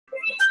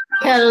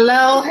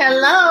Hello,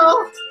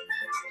 hello.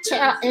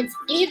 It's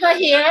Eva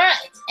here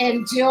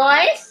and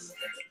Joy.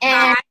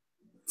 And Hi.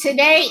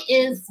 today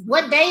is,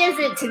 what day is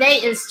it? Today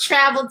is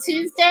Travel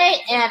Tuesday,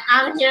 and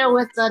I'm here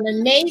with an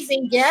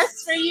amazing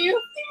guest for you.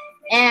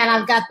 And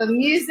I've got the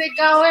music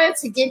going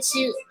to get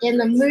you in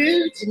the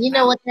mood. And you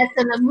know what that's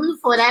in the mood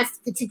for? That's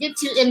to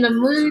get you in the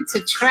mood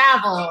to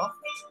travel.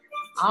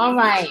 All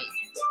right.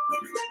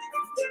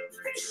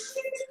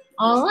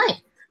 All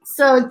right.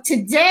 So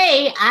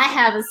today I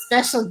have a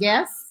special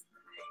guest.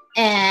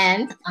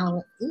 And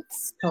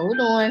hold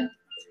on.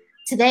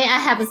 Today I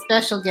have a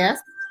special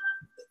guest,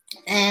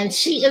 and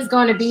she is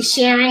going to be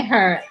sharing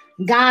her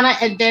Ghana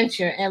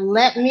adventure. And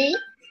let me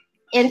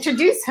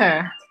introduce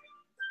her.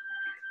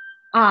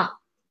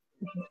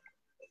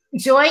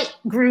 Joy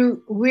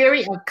grew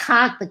weary of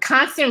the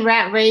constant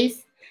rat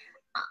race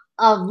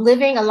of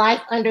living a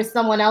life under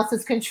someone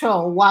else's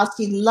control. While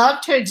she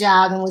loved her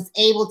job and was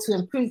able to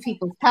improve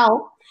people's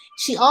health,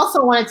 she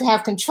also wanted to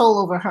have control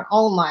over her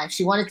own life.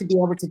 She wanted to be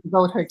able to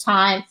devote her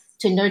time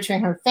to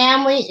nurturing her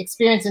family,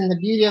 experiencing the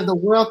beauty of the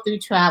world through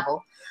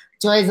travel.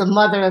 Joy is a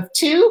mother of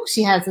two.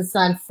 She has a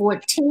son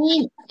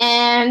 14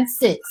 and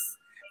 6.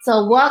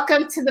 So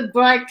welcome to the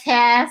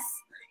broadcast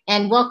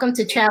and welcome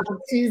to Travel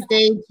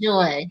Tuesday,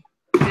 Joy.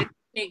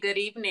 Good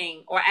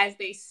evening, or as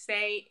they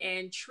say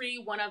in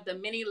Tree, one of the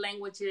many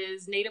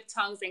languages, native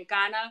tongues in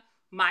Ghana,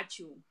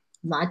 Machu.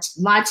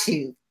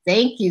 Machu.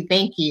 Thank you,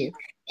 thank you.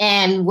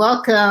 And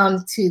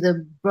welcome to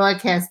the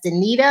broadcast,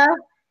 Anita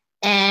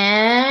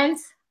and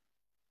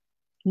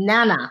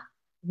Nana.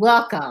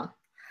 Welcome.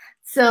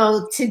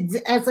 So,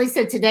 as I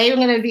said, today we're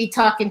going to be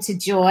talking to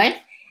Joy.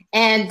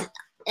 And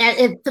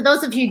for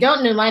those of you who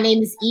don't know, my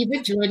name is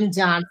Eva Jordan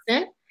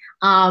Johnson.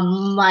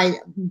 My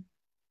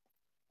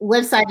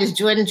website is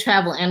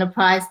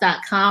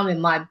jordantravelenterprise.com,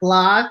 and my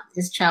blog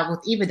is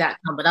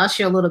travelwitheva.com. But I'll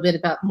share a little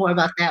bit more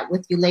about that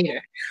with you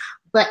later.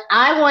 But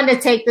I want to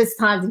take this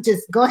time to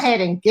just go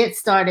ahead and get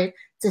started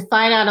to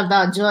find out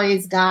about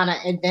Joy's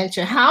Ghana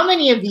adventure. How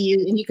many of you,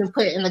 and you can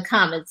put it in the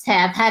comments,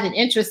 have had an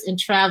interest in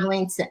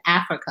traveling to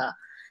Africa?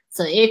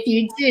 So if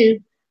you do,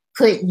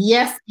 put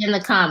yes in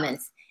the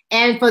comments.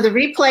 And for the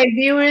replay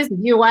viewers, if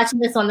you're watching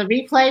this on the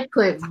replay,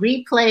 put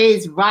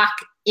replays rock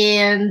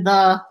in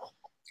the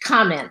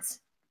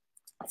comments.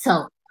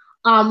 So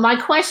my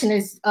question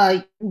is,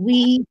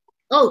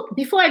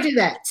 before I do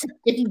that,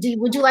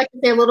 would you like to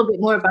say a little bit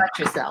more about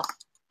yourself?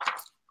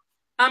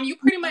 You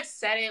pretty much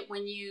said it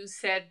when you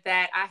said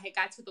that I had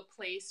got to the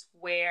place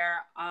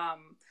where,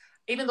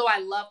 even though I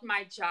loved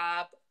my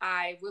job,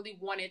 I really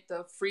wanted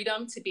the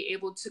freedom to be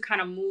able to kind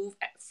of move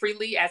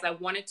freely as I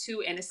wanted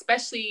to, and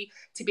especially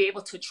to be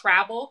able to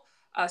travel.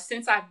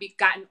 Since I've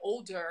gotten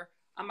older,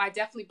 I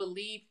definitely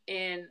believe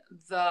in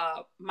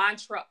the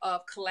mantra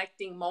of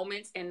collecting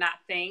moments and not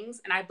things.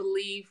 And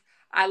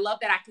I love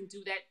that I can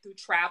do that through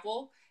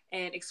travel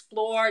and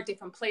explore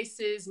different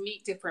places,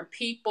 meet different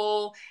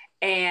people,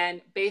 and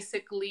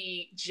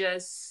basically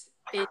just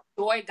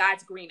enjoy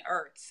God's green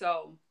earth.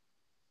 So,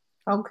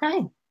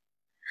 okay.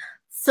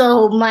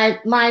 So my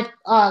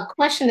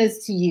question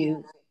is to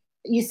you.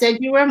 You said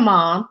you were a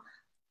mom.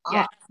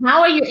 yeah.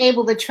 How are you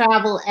able to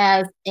travel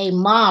as a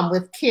mom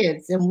with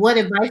kids? And what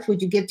advice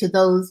would you give to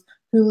those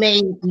who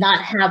may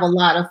not have a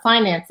lot of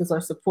finances or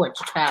support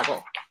to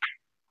travel?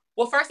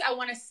 Well, first, I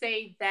want to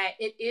say that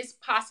it is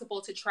possible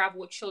to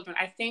travel with children.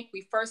 I think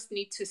we first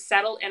need to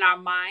settle in our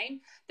mind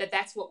that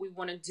that's what we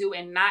want to do,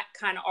 and not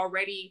kind of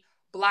already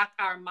block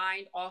our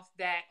mind off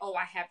that, oh,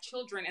 I have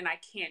children and I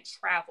can't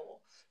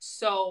travel.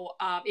 So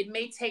it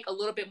may take a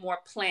little bit more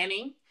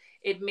planning.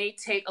 It may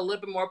take a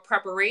little bit more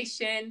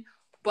preparation,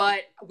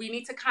 but we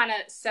need to kind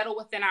of settle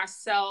within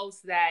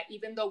ourselves that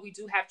even though we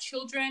do have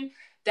children,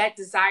 that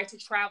desire to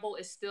travel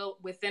is still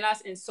within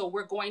us. And so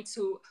we're going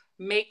to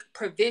make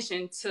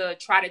provision to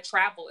try to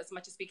travel as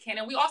much as we can.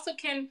 And we also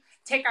can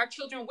take our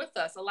children with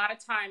us. A lot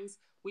of times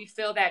we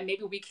feel that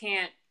maybe we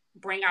can't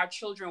bring our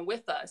children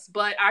with us,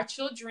 but our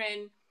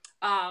children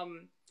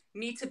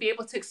need to be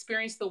able to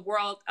experience the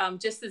world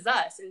just as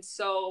us. And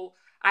so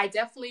I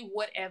definitely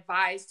would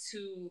advise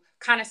to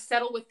kind of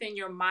settle within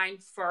your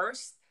mind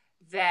first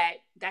that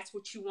that's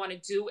what you want to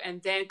do,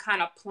 and then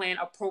kind of plan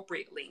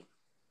appropriately.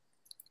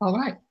 All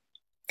right.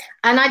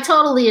 And I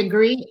totally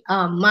agree.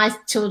 My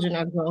children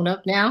are grown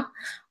up now,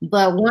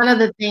 but one of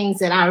the things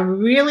that I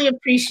really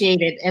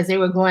appreciated as they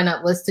were growing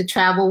up was to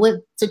travel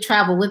with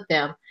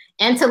them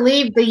and to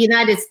leave the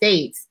United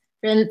States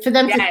and for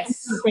them to do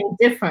something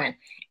different.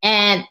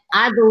 And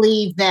I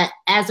believe that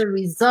as a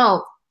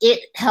result,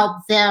 it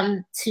helped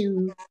them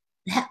to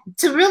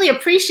really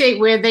appreciate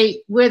where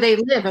they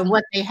live and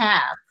what they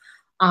have.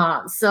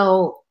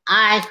 So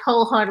I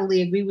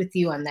wholeheartedly agree with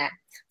you on that.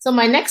 So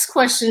my next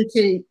question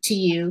to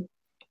you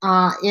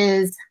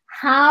is,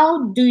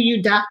 how do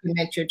you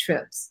document your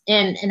trips,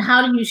 and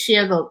how do you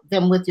share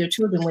them with your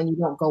children when you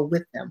don't go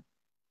with them?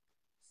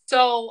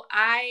 So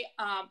I,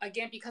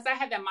 again, because I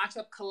have that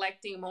mantra of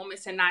collecting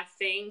moments and not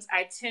things,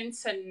 I tend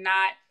to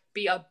not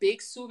be a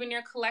big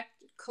souvenir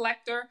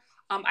collector.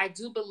 I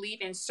do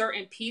believe in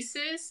certain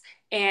pieces.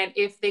 And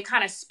if they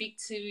kind of speak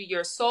to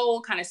your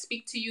soul, kind of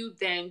speak to you,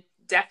 then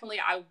definitely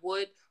I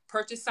would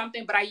purchase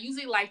something. But I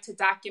usually like to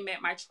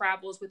document my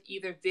travels with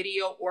either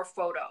video or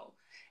photo.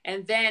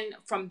 And then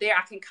from there,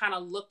 I can kind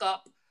of look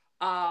up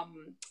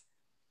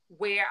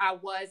where I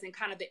was and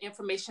kind of the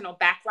informational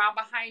background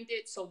behind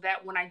it, so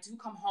that when I do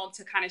come home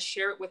to kind of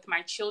share it with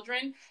my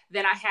children,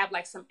 then I have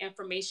like some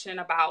information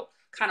about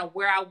kind of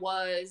where I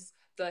was,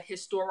 the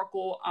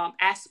historical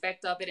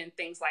aspect of it, and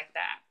things like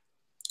that.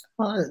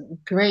 Oh,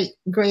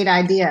 great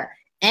idea.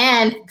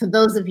 And for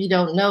those of you who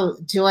don't know,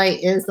 Joy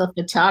is a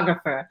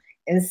photographer.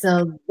 And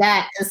so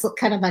that is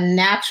kind of a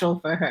natural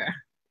for her.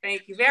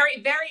 Thank you.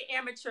 Very, very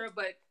amateur,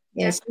 but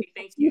yes, definitely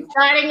thank you. She's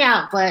starting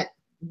out, but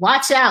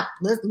watch out.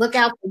 Let's look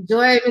out for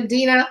Joy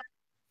Medina,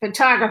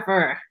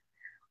 photographer.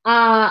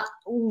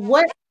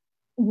 What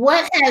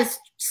has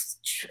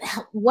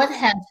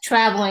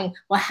traveling,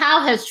 or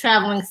how has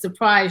traveling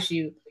surprised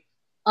you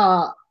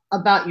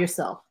about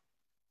yourself?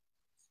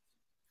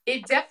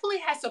 It definitely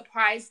has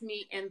surprised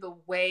me in the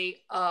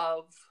way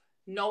of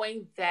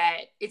knowing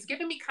that it's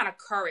given me kind of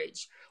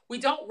courage. We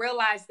don't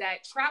realize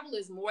that travel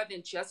is more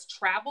than just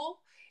travel.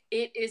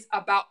 It is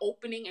about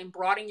opening and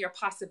broadening your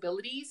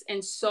possibilities.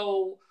 And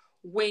so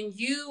when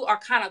you are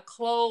kind of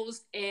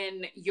closed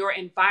in your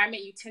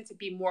environment, you tend to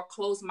be more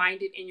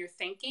closed-minded in your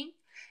thinking.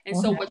 And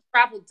so what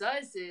travel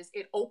does is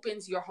it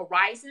opens your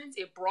horizons,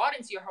 it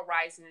broadens your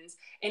horizons,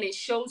 and it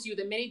shows you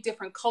the many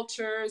different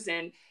cultures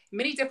and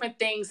many different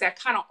things that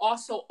kind of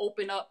also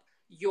open up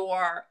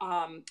your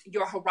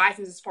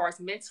horizons as far as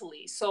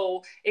mentally.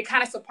 So it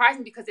kind of surprised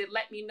me because it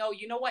let me know,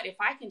 you know what, if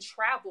I can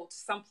travel to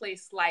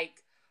someplace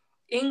like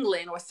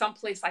England or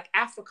someplace like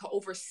Africa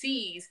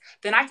overseas,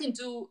 then I can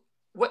do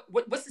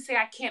what's to say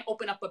I can't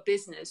open up a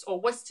business, or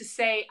what's to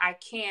say I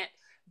can't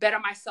better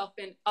myself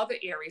in other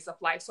areas of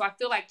life. So I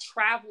feel like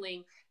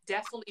traveling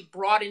definitely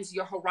broadens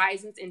your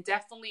horizons and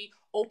definitely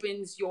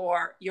opens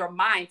your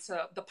mind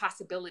to the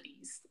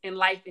possibilities in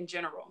life in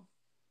general.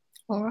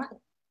 All right.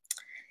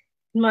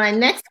 My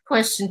next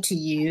question to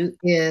you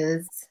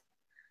is,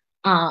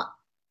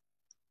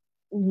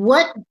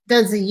 what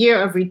does a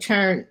year of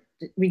return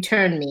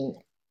mean?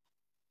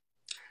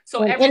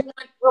 So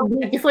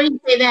before you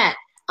say that,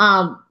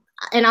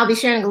 and I'll be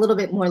sharing a little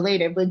bit more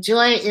later, but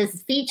Joy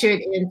is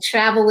featured in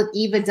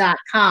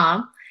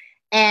travelwitheva.com,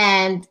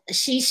 and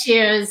she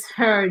shares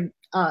her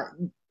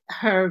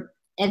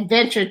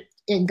adventure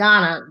in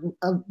Ghana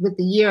with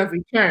the year of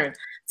return.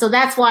 So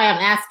that's why I'm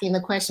asking the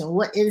question,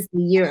 what is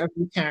the year of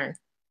return?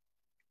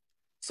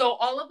 So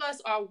all of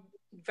us are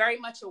very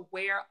much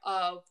aware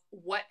of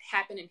what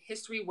happened in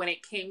history when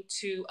it came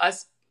to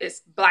us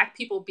as Black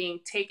people being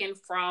taken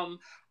from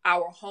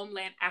our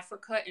homeland,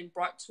 Africa, and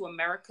brought to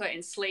America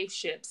in slave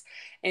ships.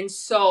 And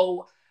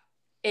so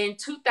in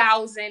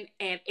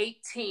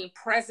 2018,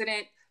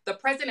 the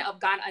president of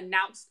Ghana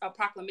announced a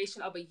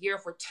proclamation of a year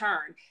of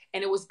return.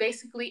 And it was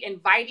basically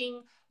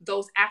inviting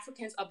those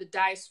Africans of the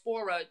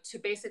diaspora to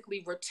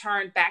basically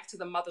return back to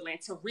the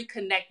motherland, to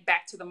reconnect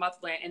back to the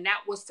motherland. And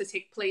that was to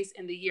take place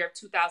in the year of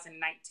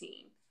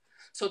 2019.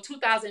 So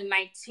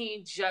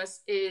 2019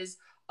 just is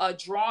a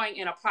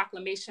drawing and a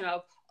proclamation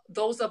of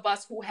those of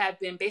us who have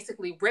been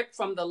basically ripped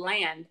from the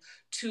land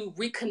to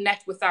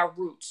reconnect with our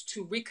roots,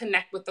 to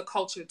reconnect with the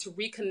culture, to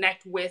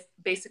reconnect with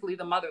basically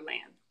the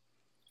motherland.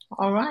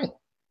 All right.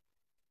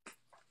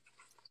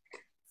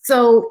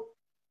 So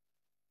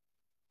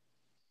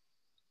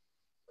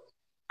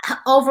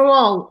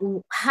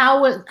overall,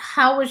 how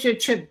was your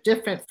trip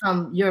different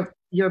from your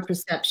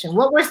perception?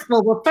 First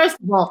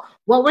of all,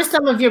 what were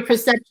some of your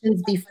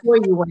perceptions before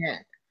you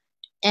went?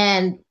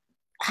 And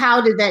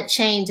how did that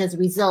change as a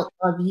result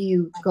of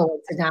you going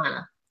to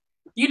Ghana?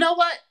 You know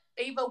what,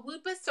 Ava,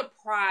 we've been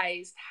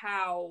surprised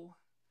how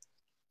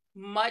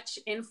much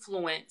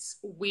influence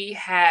we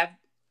have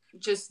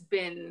just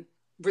been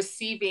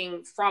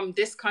receiving from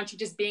this country,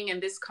 just being in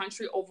this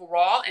country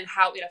overall, and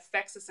how it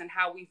affects us and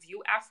how we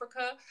view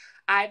Africa.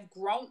 I've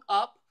grown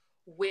up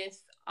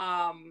with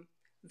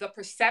the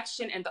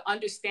perception and the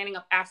understanding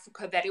of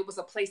Africa that it was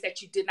a place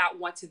that you did not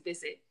want to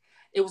visit.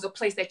 It was a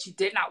place that you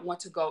did not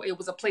want to go. It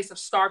was a place of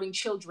starving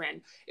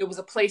children. It was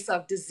a place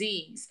of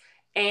disease.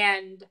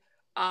 And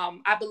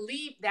I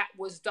believe that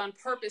was done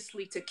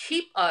purposely to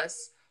keep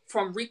us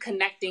from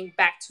reconnecting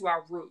back to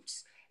our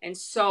roots. And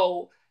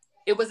so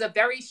it was a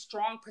very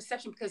strong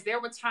perception, because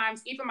there were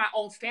times even my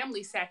own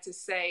family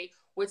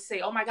would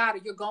say, oh my God,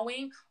 you're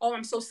going? Oh,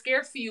 I'm so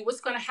scared for you.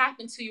 What's going to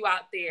happen to you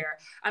out there?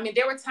 I mean,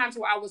 there were times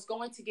where I was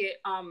going to get,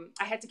 I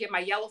had to get my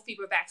yellow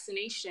fever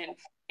vaccination.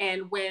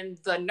 And when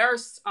the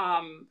nurse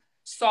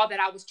saw that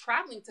I was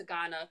traveling to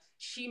Ghana,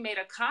 she made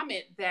a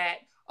comment that,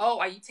 oh,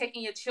 are you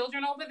taking your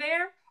children over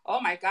there?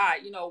 Oh my God,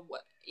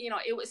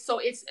 it was, so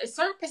it's a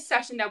certain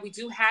perception that we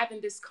do have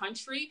in this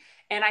country.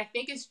 And I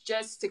think it's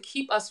just to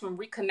keep us from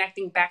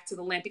reconnecting back to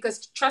the land,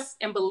 because trust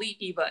and believe,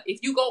 Eva, if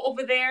you go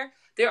over there,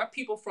 there are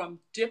people from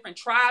different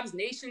tribes,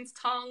 nations,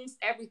 tongues,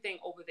 everything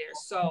over there.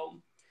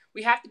 So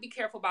we have to be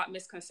careful about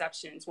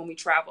misconceptions when we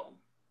travel.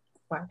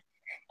 Right.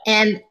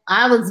 And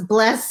I was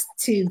blessed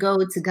to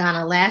go to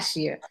Ghana last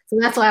year. So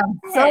that's why I'm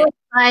so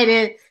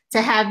excited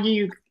to have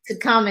you to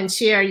come and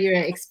share your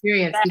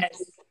experience.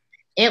 Yes.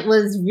 It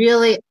was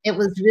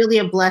really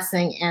a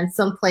blessing and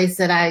someplace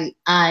that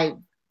I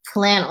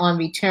plan on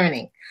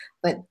returning.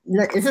 But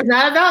this is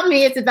not about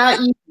me, it's about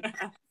you.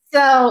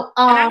 So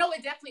and I know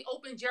it definitely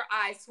opened your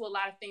eyes to a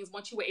lot of things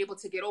once you were able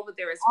to get over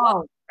there as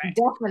well. Right?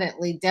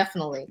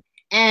 Definitely.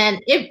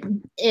 And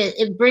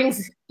it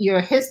brings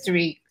your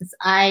history, because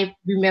I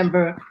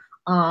remember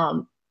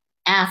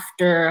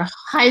after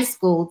high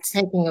school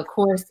taking a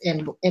course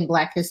in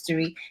Black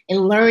history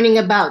and learning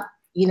about,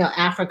 you know,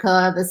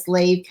 Africa, the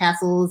slave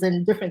castles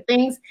and different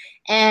things.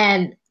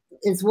 And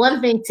it's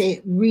one thing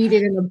to read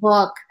it in a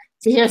book,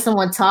 to hear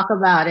someone talk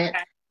about it,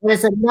 but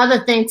it's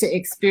another thing to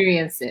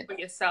experience it for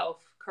yourself.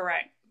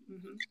 Correct.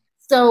 Mm-hmm.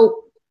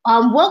 So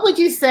what would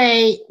you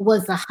say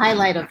was the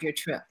highlight of your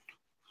trip?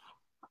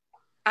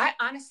 I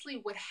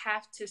honestly would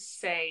have to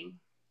say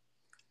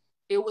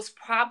it was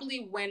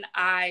probably when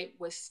I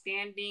was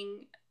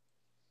standing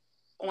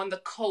on the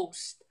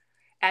coast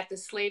at the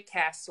slave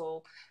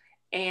castle,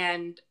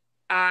 and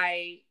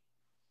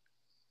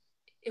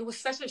it was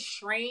such a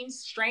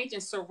strange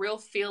and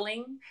surreal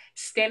feeling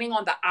standing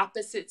on the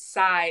opposite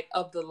side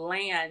of the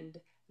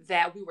land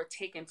that we were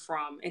taken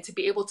from, and to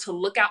be able to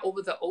look out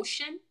over the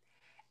ocean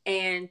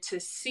and to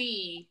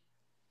see,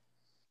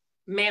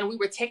 man, we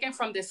were taken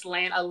from this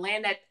land, a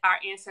land that our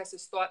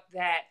ancestors thought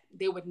that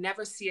they would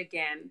never see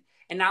again.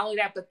 And not only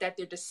that, but that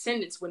their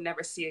descendants would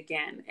never see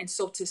again. And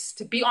so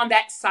to be on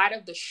that side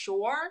of the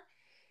shore,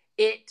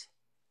 it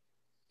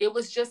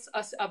was just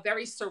a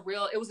very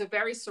surreal, it was a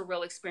very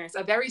surreal experience,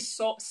 a very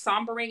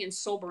sombering and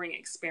sobering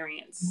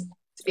experience,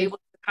 to be able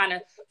to kind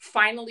of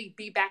finally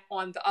be back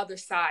on the other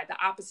side,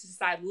 the opposite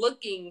side,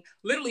 looking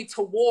literally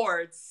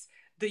towards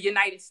the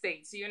United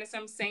States. You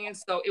understand what I'm saying?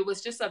 So it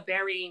was just a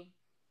very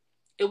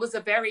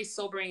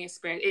sobering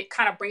experience. It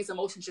kind of brings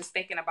emotion just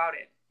thinking about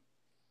it.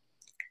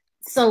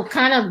 So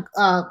kind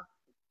of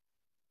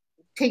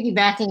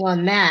piggybacking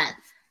on that,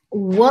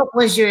 what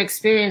was your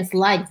experience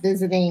like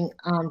visiting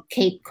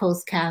Cape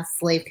Coast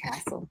Slave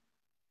Castle?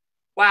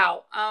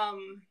 Wow.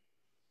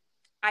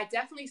 I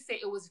definitely say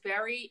it was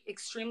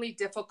extremely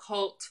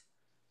difficult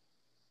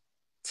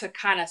to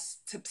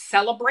to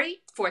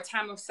celebrate, for a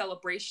time of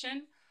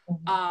celebration.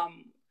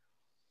 Mm-hmm.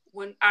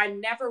 When I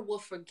never will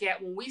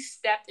forget when we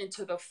stepped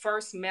into the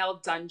first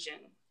male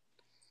dungeon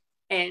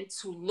and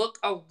to look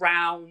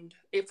around.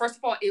 First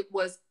of all, it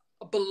was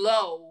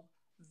below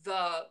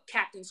the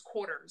captain's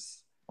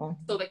quarters.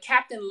 Mm-hmm. So the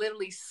captain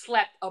literally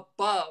slept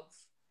above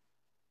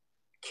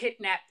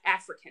kidnapped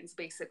Africans,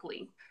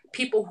 basically,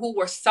 people who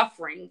were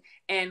suffering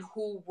and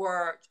who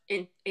were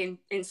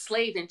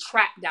enslaved and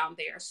trapped down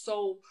there.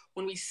 So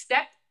when we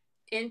stepped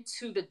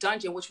into the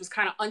dungeon, which was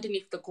kind of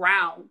underneath the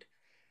ground,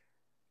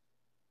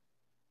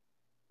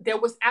 there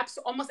was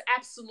almost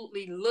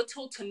absolutely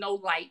little to no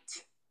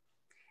light.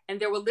 And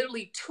there were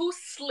literally two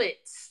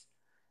slits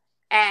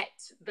at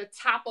the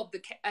top of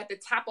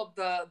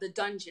the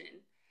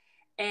dungeon.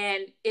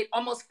 And it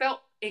almost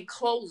felt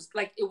enclosed,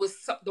 like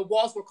the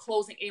walls were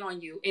closing in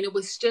on you. And it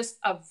was just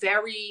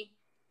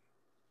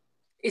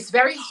it's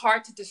very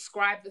hard to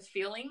describe the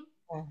feeling,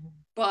 mm-hmm.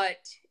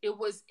 but it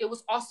was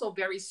also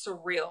very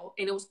surreal.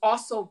 And it was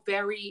also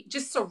very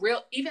just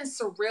surreal, even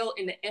surreal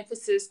in the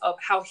emphasis of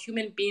how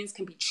human beings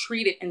can be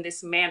treated in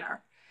this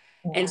manner.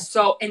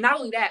 Mm-hmm. And not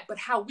only that, but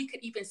how we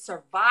could even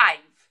survive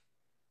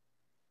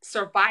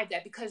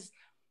that, because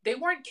they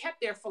weren't kept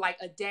there for like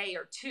a day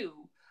or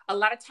two. A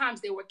lot of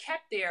times they were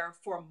kept there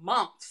for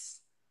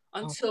months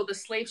until the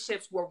slave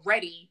ships were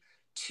ready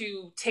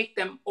to take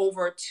them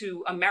over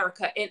to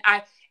America. And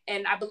I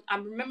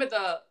remember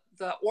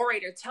the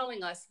orator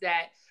telling us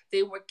that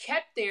they were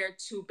kept there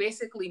to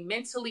basically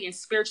mentally and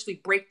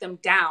spiritually break them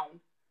down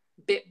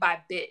bit by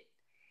bit.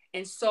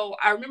 And so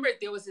I remember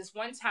there was this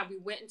one time we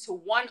went into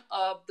one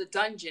of the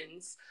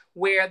dungeons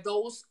where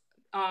those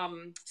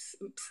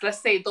let's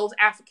say those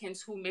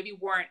Africans who maybe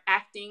weren't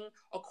acting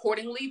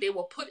accordingly, they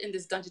were put in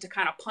this dungeon to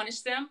kind of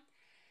punish them.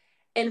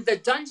 And the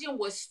dungeon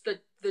was,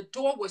 the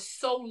door was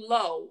so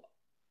low,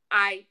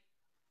 I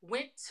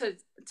went to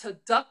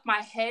duck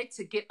my head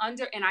to get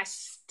under, and I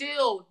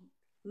still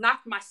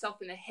knocked myself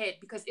in the head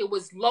because it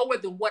was lower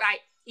than what I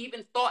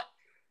even thought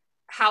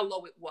how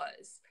low it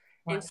was.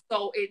 Right. And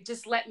so it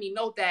just let me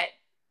know that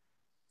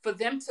for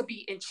them to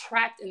be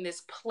entrapped in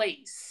this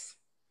place,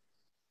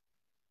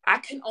 we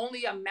can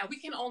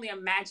only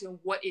imagine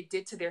what it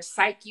did to their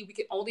psyche. We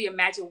can only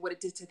imagine what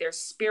it did to their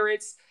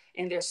spirits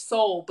and their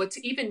soul. But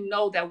to even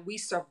know that we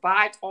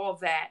survived all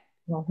that,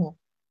 mm-hmm.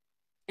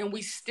 and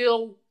we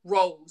still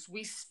rose,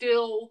 we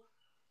still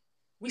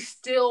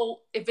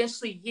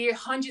eventually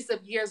hundreds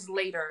of years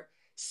later,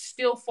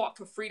 still fought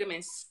for freedom, and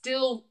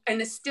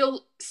is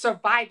still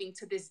surviving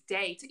to this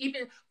day. To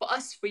even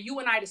for you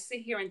and I to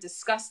sit here and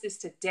discuss this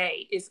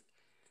today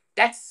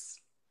that's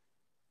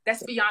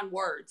beyond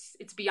words.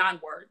 It's beyond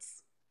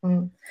words.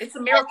 Mm. It's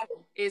a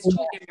miracle. It's Yeah,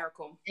 truly a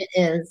miracle. it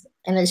is.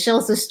 And it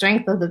shows the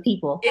strength of the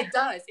people. It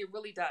does. It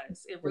really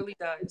does. It really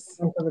The does.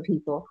 strength of the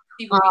people.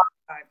 People be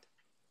survived.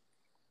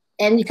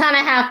 And you kind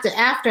of have to,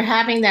 after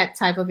having that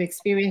type of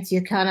experience,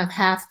 you kind of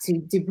have to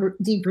debrief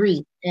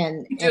You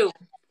and do.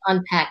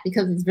 unpack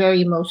because it's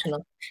very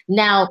emotional.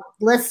 Now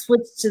let's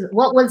switch to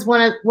what were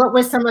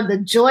some of the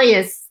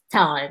joyous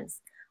times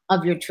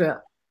of your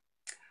trip?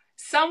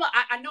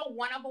 I know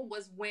one of them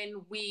was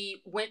when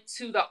we went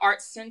to the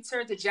art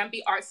center, the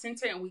Djembe Art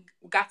Center, and we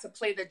got to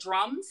play the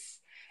drums.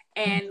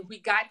 And we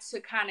got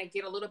to kind of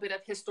get a little bit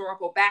of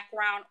historical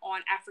background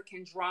on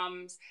African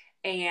drums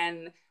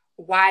and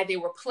why they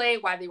were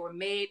played, why they were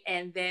made.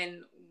 And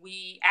then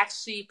we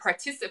actually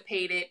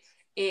participated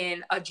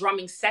in a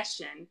drumming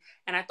session.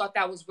 And I thought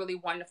that was really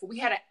wonderful. We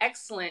had an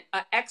excellent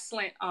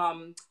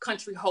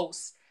country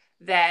host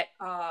that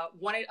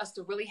wanted us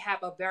to really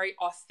have a very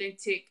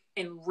authentic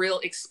and real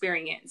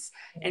experience.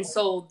 And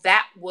so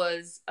that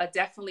was a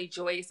definitely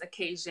joyous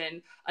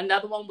occasion.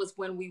 Another one was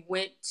when we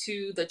went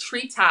to the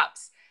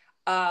treetops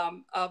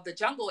of the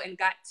jungle and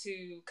got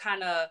to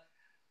kind of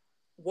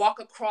walk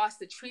across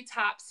the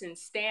treetops and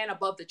stand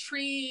above the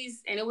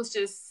trees. And it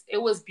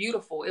was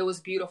beautiful. It was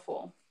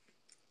beautiful.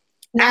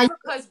 Now,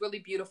 Africa is really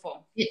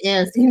beautiful. It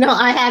is. You know,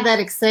 I had that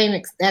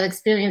that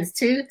experience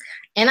too.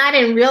 And I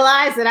didn't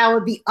realize that I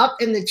would be up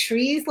in the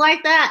trees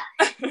like that.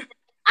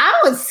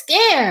 I was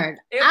scared.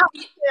 I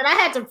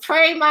had to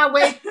pray my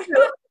way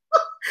through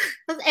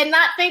and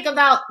not think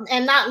about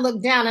and not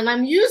look down. And I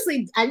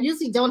usually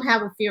don't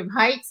have a fear of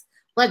heights,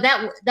 but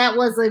that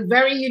was a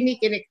very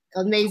unique and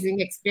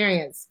amazing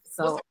experience.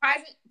 So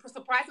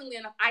surprisingly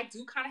enough, I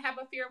do kind of have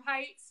a fear of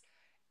heights.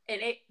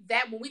 And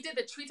when we did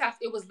the treetops,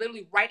 it was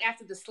literally right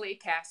after the slave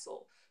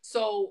castle.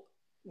 So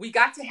we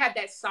got to have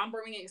that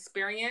sombering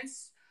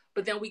experience,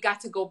 but then we got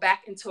to go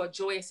back into a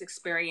joyous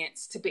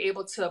experience to be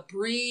able to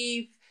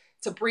breathe,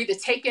 to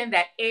take in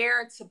that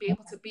air, to be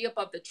able to be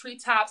above the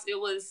treetops.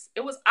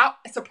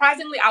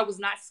 Surprisingly, I was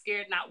not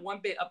scared, not one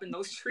bit up in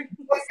those trees.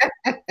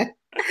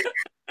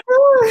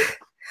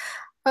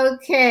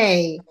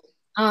 Okay.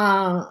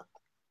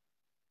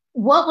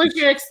 What was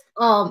your,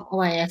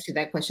 I asked you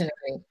that question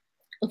already.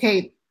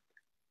 Okay.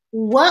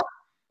 What's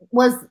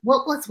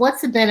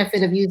the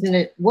benefit of using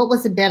it? What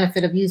was the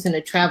benefit of using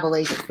a travel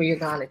agent for your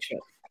Ghana trip?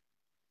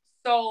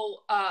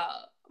 So,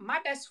 my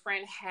best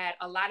friend had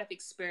a lot of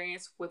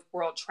experience with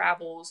world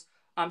travels.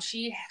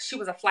 She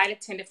was a flight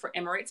attendant for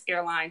Emirates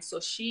Airlines,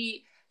 so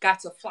she got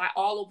to fly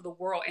all over the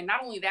world. And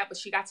not only that, but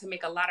she got to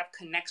make a lot of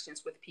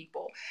connections with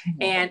people.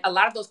 Mm-hmm. And a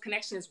lot of those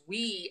connections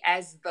we,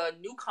 as the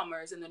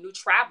newcomers and the new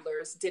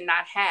travelers, did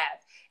not have.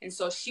 And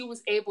so she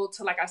was able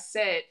to, like I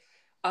said,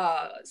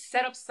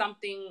 set up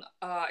something,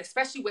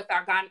 especially with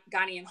our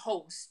Ghanaian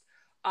host,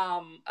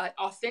 an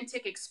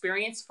authentic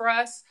experience for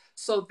us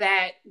so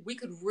that we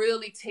could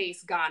really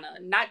taste Ghana,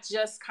 not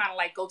just kind of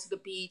like go to the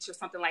beach or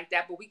something like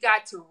that, but we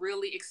got to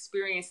really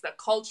experience the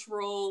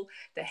cultural,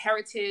 the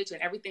heritage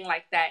and everything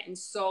like that. And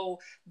so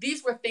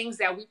these were things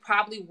that we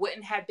probably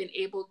wouldn't have been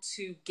able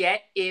to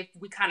get if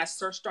we kind of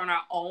searched on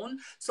our own.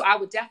 So I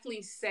would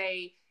definitely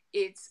say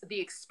it's the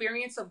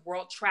experience of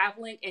world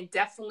traveling and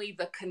definitely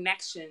the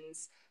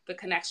connections.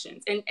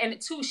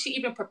 And too, she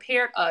even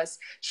prepared us.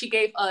 She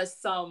gave us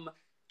some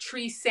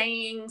tree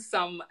sayings,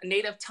 some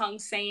native tongue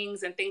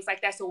sayings and things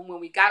like that. So when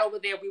we got over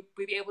there, we'd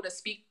be able to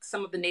speak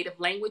some of the native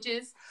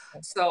languages.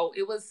 So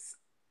it was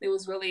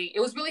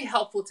really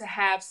helpful to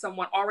have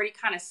someone already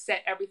kind of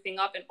set everything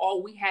up. And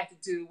all we had to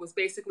do was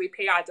basically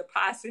pay our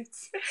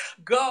deposits,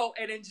 go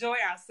and enjoy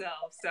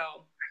ourselves.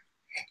 So.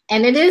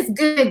 And it is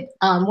good.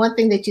 One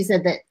thing that you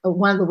said that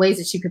one of the ways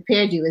that she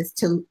prepared you is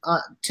to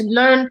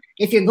learn,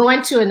 if you're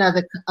going to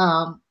another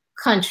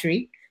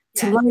country,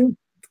 to learn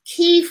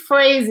key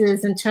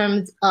phrases in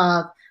terms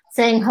of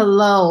saying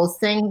hello,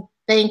 saying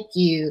thank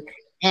you.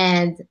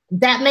 And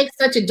that makes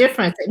such a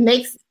difference.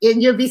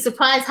 You'll be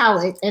surprised how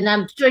and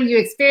I'm sure you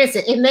experienced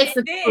it. It makes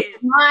the people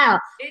smile.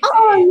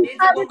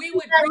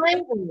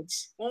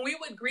 When we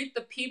would greet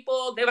the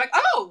people, they were like,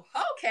 oh,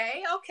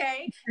 okay.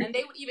 And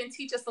they would even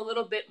teach us a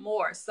little bit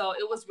more. So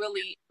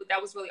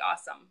that was really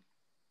awesome.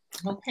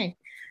 Okay.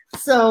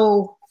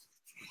 So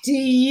can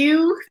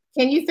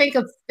you think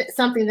of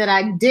something that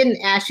I didn't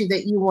ask you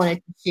that you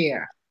wanted to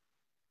share?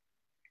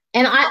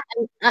 And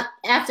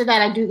after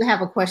that, I do have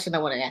a question I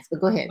want to ask,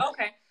 but go ahead.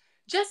 Okay.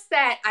 Just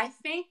that I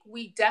think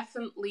we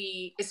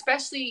definitely,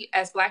 especially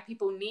as Black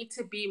people, need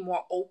to be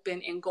more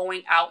open in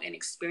going out and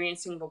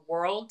experiencing the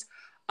world.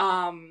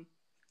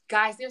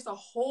 Guys, there's a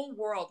whole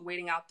world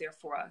waiting out there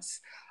for us,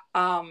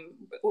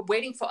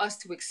 waiting for us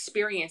to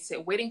experience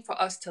it, waiting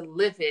for us to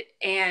live it.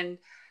 And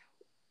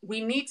we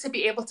need to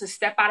be able to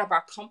step out of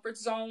our comfort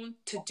zone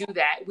to do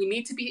that. We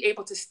need to be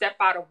able to step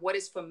out of what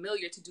is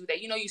familiar to do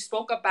that. You know, you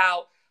spoke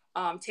about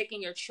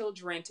taking your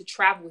children to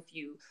travel with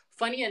you.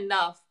 Funny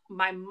enough,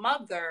 my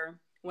mother,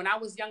 when I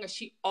was younger,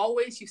 she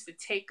always used to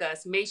take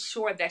us, made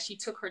sure that she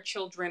took her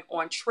children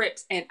on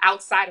trips and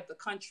outside of the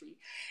country.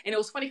 And it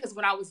was funny because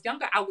when I was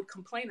younger, I would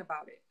complain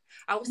about it.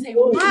 I would say,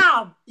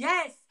 Mom,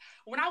 yes.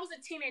 When I was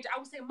a teenager, I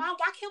would say, Mom,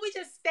 why can't we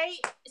just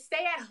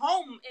stay at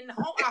home in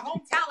our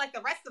hometown like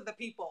the rest of the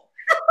people?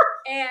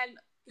 And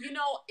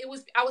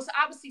I was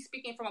obviously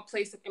speaking from a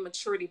place of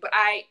immaturity, but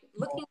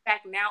looking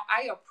back now,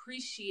 I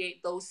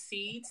appreciate those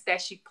seeds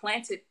that she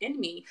planted in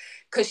me,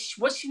 because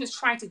what she was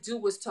trying to do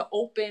was to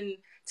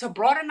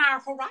broaden our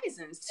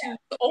horizons, to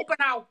open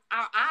our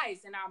eyes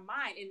and our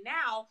mind. And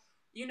now,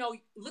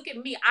 look at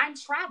me, I'm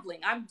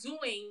traveling, I'm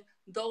doing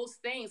those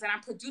things, and I'm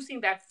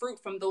producing that fruit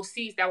from those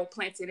seeds that were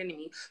planted in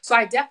me. So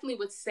I definitely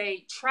would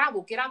say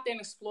travel, get out there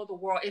and explore the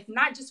world. If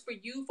not just for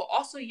you, but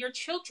also your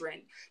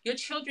children. Your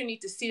children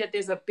need to see that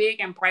there's a big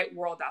and bright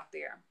world out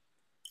there.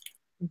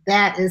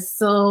 That is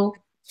so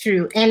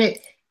true. And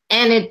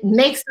it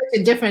makes such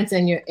a difference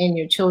in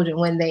your children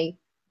when they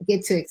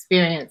get to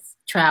experience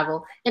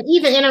travel and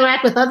even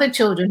interact with other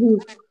children who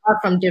are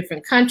from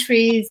different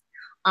countries.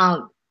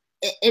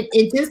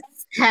 It just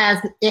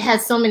has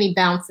so many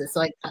bounces.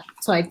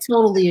 So I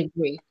totally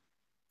agree.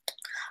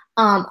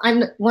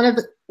 I'm one of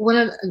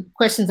the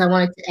questions I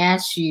wanted to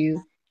ask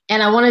you,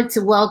 and I wanted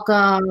to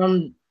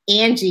welcome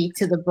Angie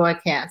to the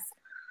broadcast.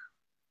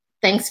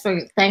 Thanks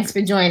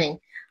for joining.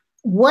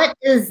 What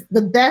is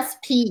the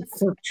best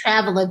piece of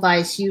travel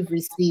advice you've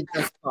received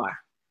thus far?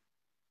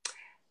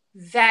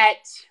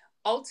 That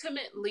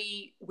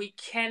ultimately we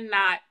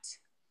cannot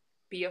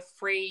be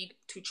afraid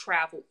to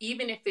travel,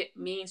 even if it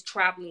means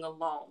traveling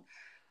alone.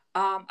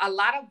 A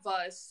lot of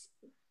us,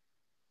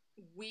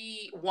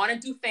 we want to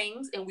do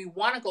things and we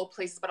want to go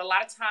places, but a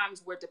lot of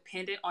times we're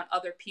dependent on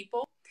other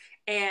people.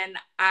 And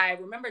I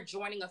remember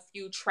joining a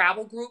few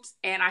travel groups,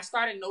 and I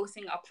started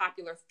noticing a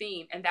popular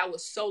theme, and that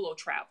was solo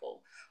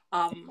travel.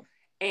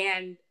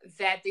 And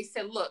that they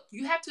said, look,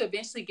 you have to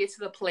eventually get to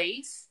the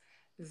place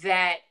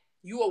that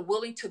you are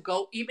willing to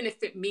go, even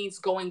if it means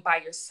going by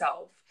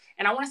yourself.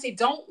 And I want to say,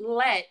 don't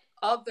let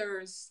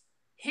others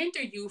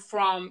hinder you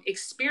from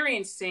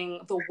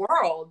experiencing the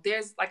world.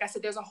 Like I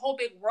said, there's a whole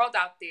big world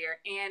out there.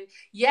 And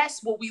yes,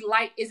 what we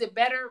like, is it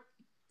better?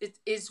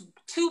 Is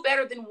two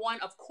better than one?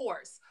 Of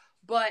course.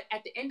 But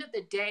at the end of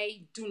the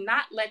day, do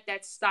not let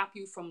that stop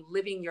you from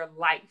living your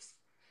life.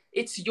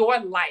 It's your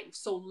life,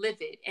 so live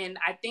it. And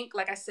I think,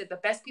 like I said, the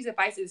best piece of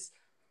advice is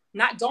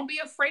don't be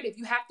afraid if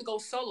you have to go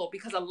solo,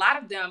 because a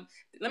lot of them,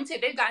 let me tell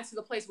you, they've gotten to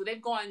the place where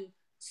they've gone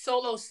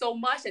solo so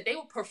much that they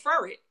would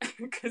prefer it,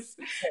 because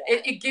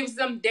it gives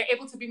them, they're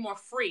able to be more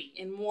free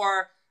and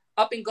more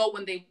up and go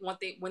when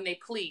they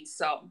please.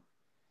 So,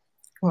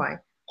 right.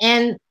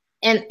 And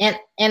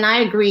I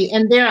agree.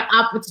 And there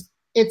are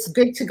it's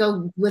good to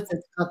go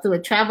through a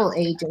travel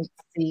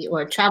agency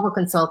or a travel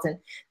consultant,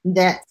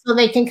 so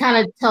they can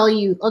kind of tell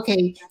you,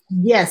 okay,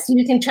 yes,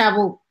 you can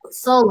travel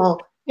solo.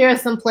 Here are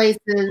some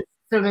places,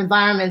 some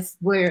environments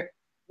where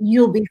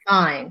you'll be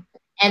fine,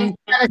 and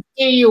kind of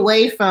steer you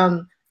away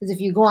from, because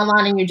if you go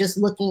online and you're just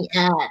looking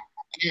at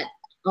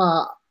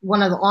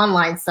one of the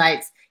online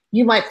sites,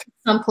 you might pick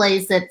some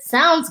place that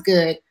sounds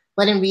good,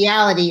 but in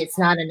reality, it's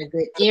not in a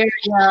good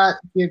area.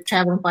 You're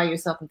traveling by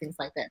yourself and things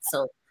like that.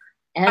 So,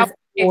 if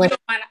you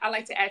don't mind, I'd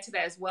like to add to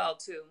that as well,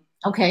 too.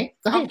 Okay,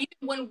 go ahead.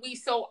 Even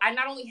I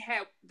not only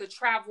had the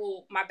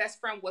travel, my best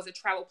friend was a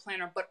travel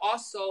planner, but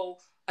also,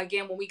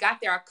 again, when we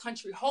got there, our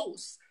country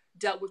host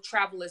dealt with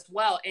travel as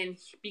well. And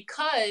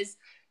because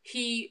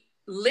he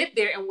lived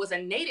there and was a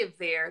native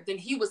there, then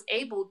he was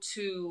able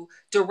to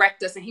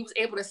direct us, and he was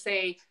able to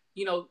say,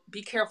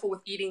 be careful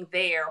with eating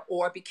there,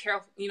 or be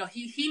careful.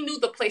 He knew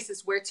the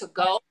places where to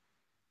go.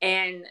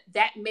 And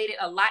that made it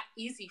a lot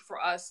easy for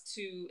us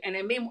and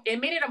it made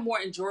it a more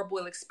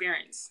enjoyable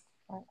experience.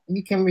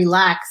 You can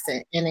relax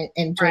and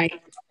enjoy, right,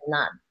 it,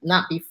 and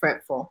not be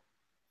fretful.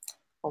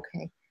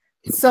 Okay.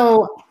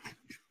 So,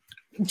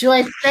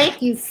 Joy,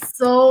 thank you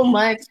so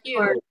much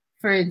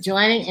for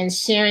joining and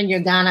sharing your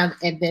Ghana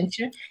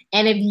adventure.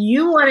 And if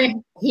you want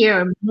to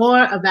hear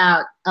more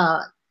about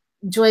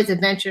Joy's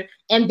adventure,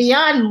 and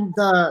beyond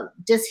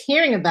just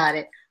hearing about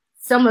it,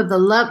 some of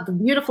the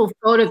beautiful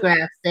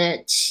photographs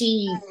that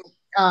she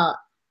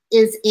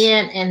is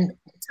in and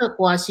took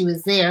while she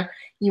was there,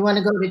 you want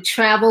to go to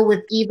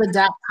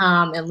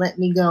travelwitheva.com, and let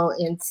me go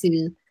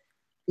into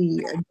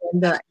the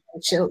agenda.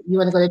 You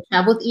want to go to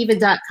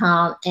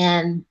travelwitheva.com,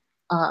 and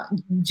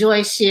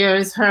Joy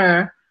shares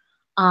her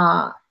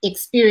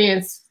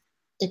experience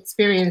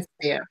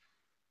there.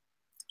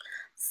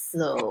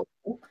 So,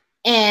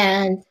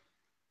 and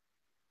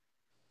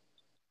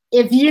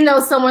if you know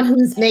someone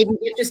who's maybe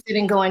interested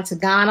in going to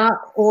Ghana,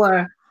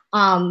 or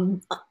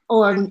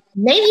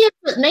maybe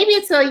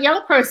it's a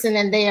young person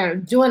and they are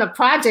doing a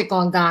project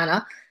on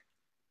Ghana,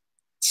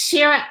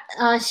 share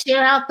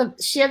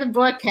the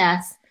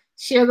broadcast,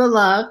 share the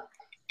love,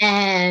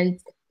 and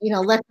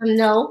let them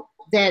know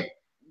that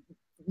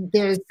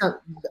there's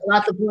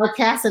about the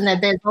broadcast, and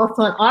that there's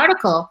also an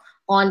article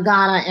on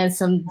Ghana and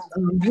some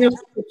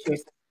beautiful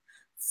pictures.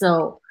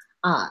 So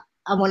I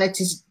wanted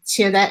to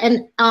share that.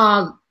 And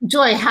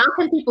Joy, how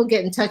can people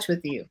get in touch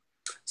with you?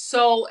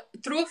 So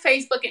through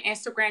Facebook and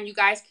Instagram, you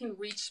guys can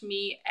reach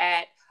me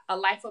at A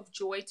Life of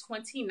Joy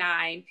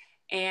 29.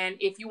 And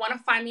if you want to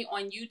find me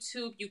on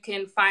YouTube, you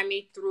can find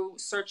me through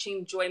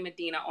searching Joy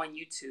Medina on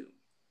YouTube.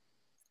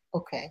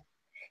 Okay.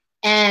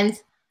 And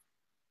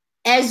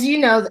as you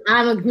know,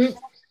 I'm a group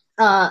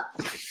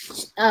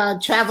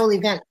travel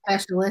event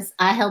specialist.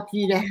 I help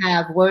you to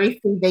have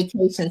worry-free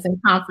vacations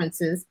and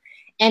conferences.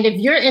 And if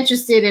you're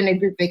interested in a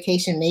group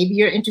vacation, maybe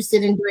you're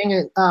interested in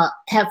doing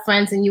have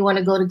friends and you want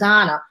to go to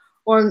Ghana,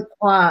 or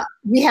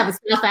we have a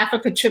South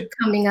Africa trip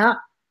coming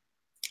up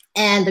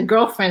and the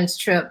girlfriend's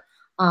trip.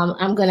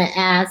 I'm going to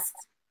ask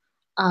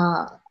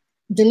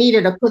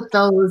Danita to put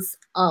those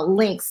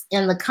links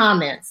in the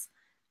comments.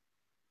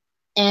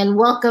 And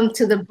welcome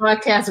to the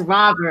broadcast,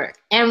 Robert.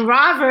 And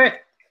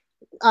Robert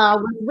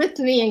was with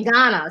me in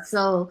Ghana,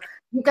 so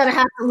you're going to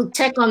have to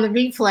check on the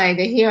replay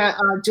to hear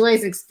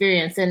Joy's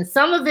experience. And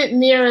some of it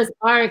mirrors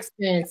our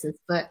experiences,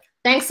 but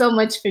thanks so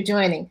much for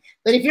joining.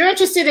 But if you're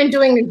interested in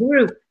doing a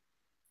group,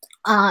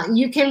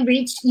 you can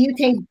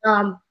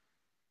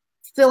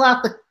fill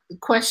out the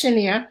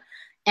questionnaire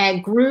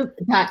at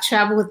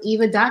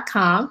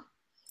group.travelwitheva.com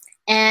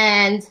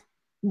and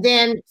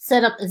then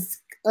set up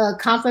a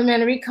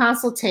complimentary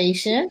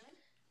consultation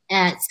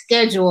at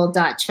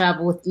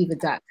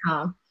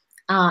schedule.travelwitheva.com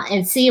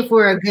and see if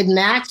we're a good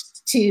match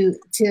to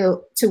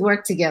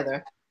work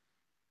together.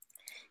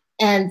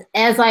 And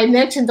as I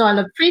mentioned on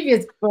a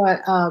previous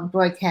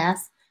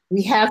broadcast,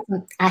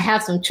 I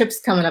have some trips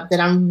coming up that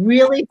I'm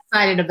really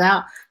excited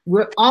about.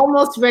 We're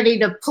almost ready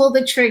to pull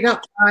the trigger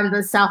on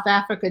the South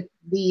Africa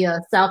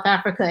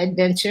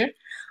adventure.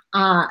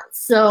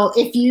 So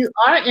if you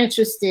are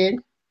interested,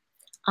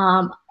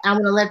 I'm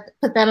going to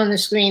put that on the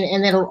screen,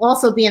 and it'll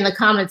also be in the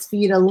comments for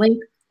you to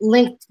link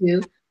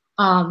to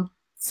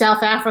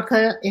South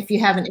Africa. If you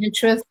have an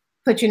interest,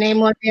 put your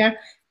name on there.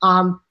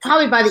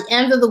 Probably by the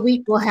end of the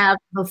week, we'll have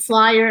the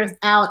flyers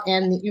out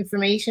and the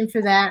information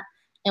for that.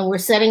 And we're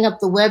setting up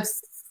the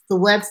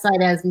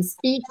website as we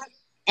speak.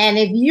 And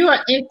if you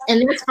are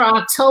and that's for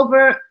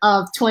October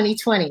of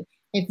 2020.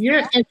 If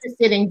you're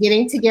interested in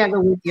getting together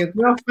with your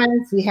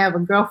girlfriends, we have a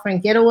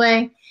girlfriend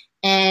getaway.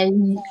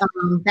 And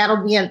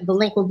the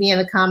link will be in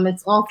the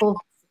comments also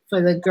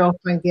for the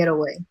girlfriend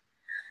getaway.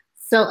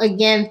 So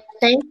again,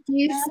 thank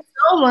you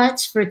so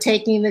much for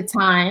taking the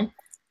time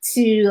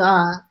to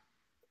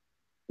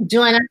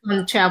join us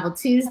on Travel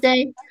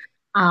Tuesday.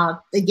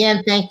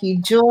 Again, thank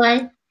you,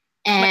 Joy.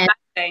 And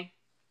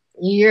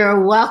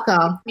you're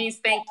welcome. It means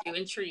thank you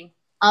in Tree.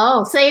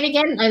 Oh, say it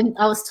again.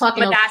 I was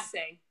talking about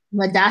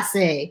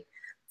Madase.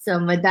 So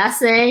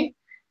Madase.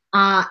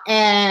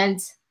 And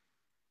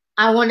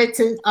I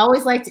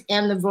always like to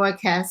end the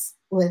broadcast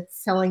with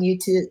telling you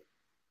to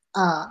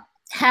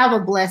have a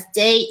blessed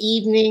day,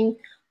 evening,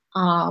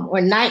 or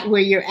night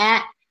where you're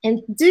at,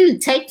 and do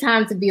take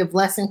time to be a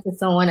blessing to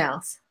someone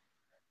else.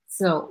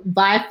 So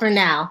bye for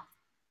now.